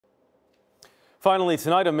Finally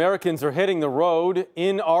tonight, Americans are hitting the road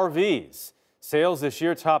in RVs. Sales this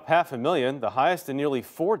year top 500,000, the highest in nearly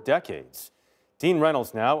 4 decades. Dean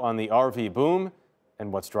Reynolds now on the RV boom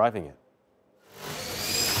and what's driving it.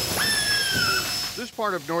 This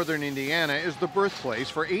part of northern Indiana is the birthplace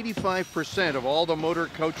for 85% of all the motor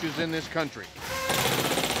coaches in this country.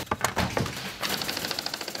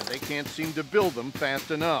 And they can't seem to build them fast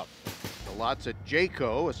enough. The lots at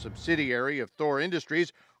Jayco, a subsidiary of Thor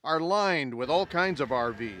Industries, are lined with all kinds of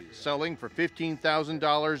RVs, selling for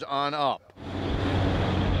 $15,000 on up.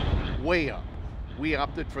 Way up. We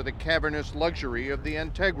opted for the cavernous luxury of the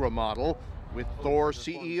Integra model with Thor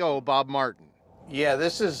CEO Bob Martin. Yeah,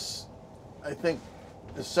 this is, I think,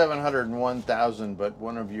 the 701,000, but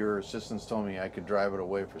one of your assistants told me I could drive it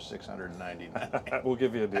away for 699. We'll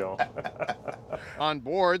give you a deal. On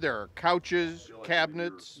board, there are couches,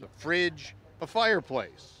 cabinets, a fridge, a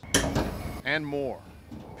fireplace, and more.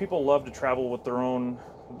 People love to travel with their own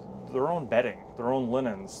bedding, their own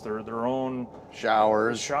linens, their own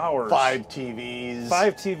Showers. 5 TVs.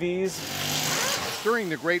 5 TVs. During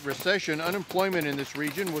the Great Recession, unemployment in this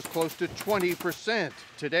region was close to 20%.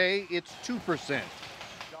 Today, it's 2%.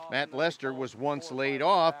 Matt Lester was once laid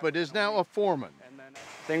off, but is now a foreman.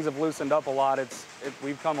 Things have loosened up a lot.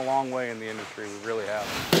 We've come a long way in the industry, we really have.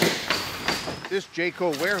 This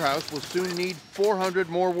Jayco warehouse will soon need 400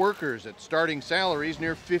 more workers at starting salaries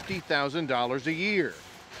near $50,000 a year.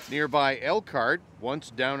 Nearby Elkhart,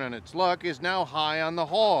 once down on its luck, is now high on the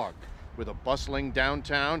hog, with a bustling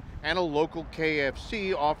downtown and a local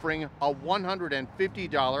KFC offering a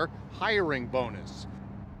 $150 hiring bonus.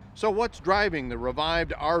 So what's driving the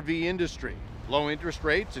revived RV industry? Low interest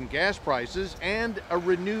rates and gas prices and a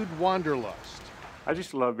renewed wanderlust. I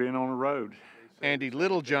just love being on the road. Andy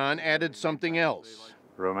Littlejohn added something else.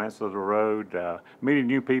 Romance of the road, meeting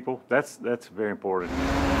new people, that's very important.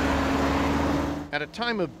 At a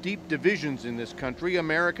time of deep divisions in this country,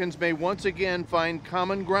 Americans may once again find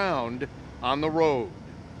common ground on the road.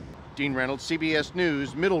 Dean Reynolds, CBS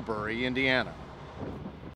News, Middlebury, Indiana.